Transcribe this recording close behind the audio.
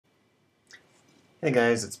Hey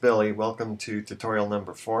guys, it's Billy. Welcome to tutorial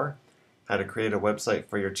number 4, how to create a website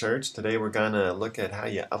for your church. Today we're going to look at how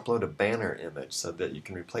you upload a banner image so that you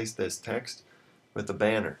can replace this text with a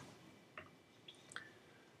banner.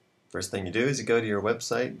 First thing you do is you go to your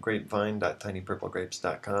website,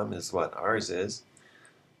 grapevine.tinypurplegrapes.com is what ours is,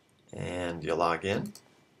 and you log in.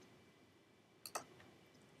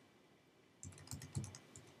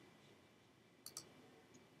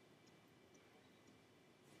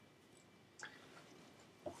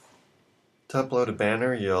 To upload a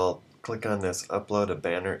banner, you'll click on this Upload a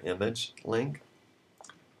Banner Image link,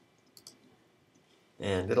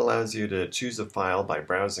 and it allows you to choose a file by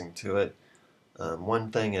browsing to it.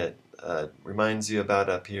 One thing it reminds you about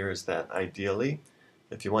up here is that ideally,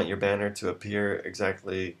 if you want your banner to appear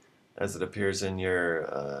exactly as it appears in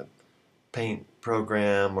your Paint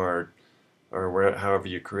program or however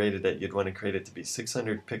you created it, you'd want to create it to be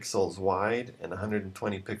 600 pixels wide and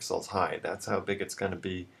 120 pixels high. That's how big it's going to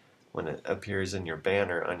be when it appears in your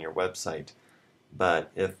banner on your website. But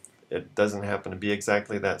if it doesn't happen to be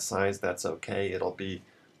exactly that size, that's okay. It'll be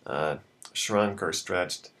shrunk or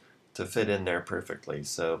stretched to fit in there perfectly.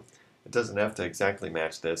 So it doesn't have to exactly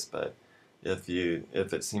match this, but if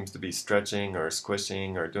it seems to be stretching or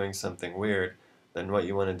squishing or doing something weird, then what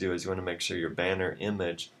you want to do is you want to make sure your banner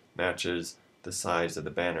image matches the size of the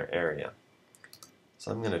banner area.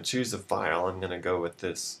 So I'm going to choose a file. I'm going to go with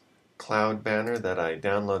this cloud banner that I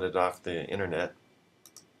downloaded off the internet.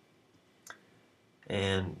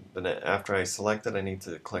 And then after I select it, I need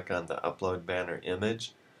to click on the Upload Banner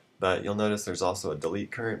Image. But you'll notice there's also a Delete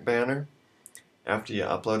Current banner. After you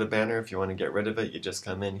upload a banner, if you want to get rid of it, you just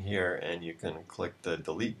come in here and you can click the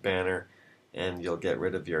Delete Banner and you'll get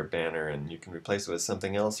rid of your banner, and you can replace it with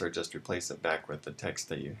something else or just replace it back with the text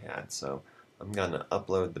that you had. So I'm going to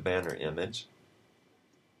upload the banner image.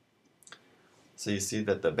 So you see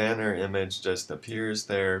that the banner image just appears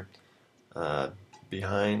there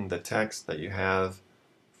behind the text that you have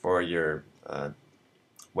for your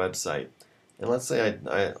website. And let's say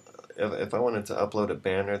if I wanted to upload a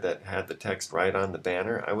banner that had the text right on the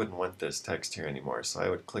banner, I wouldn't want this text here anymore. So I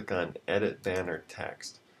would click on Edit Banner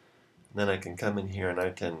Text. And then I can come in here and I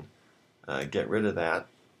can get rid of that.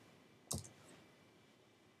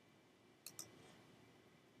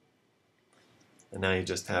 And now you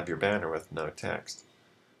just have your banner with no text.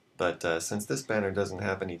 But since this banner doesn't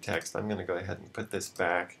have any text, I'm going to go ahead and put this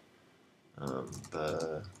back.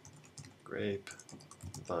 The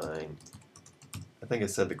Grapevine. I think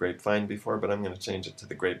it said the Grapevine before, but I'm going to change it to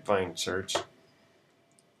the Grapevine Church.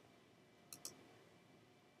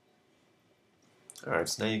 Alright,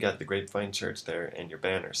 so now you got the Grapevine Church there and your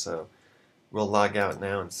banner. So we'll log out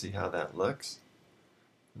now and see how that looks.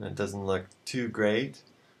 And it doesn't look too great,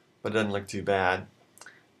 but it doesn't look too bad.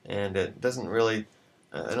 And it doesn't really,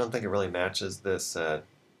 I don't think it really matches this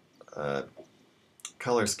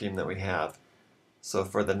color scheme that we have. So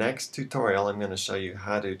for the next tutorial, I'm going to show you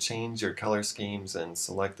how to change your color schemes and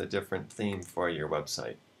select a different theme for your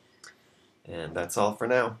website. And that's all for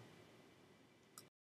now.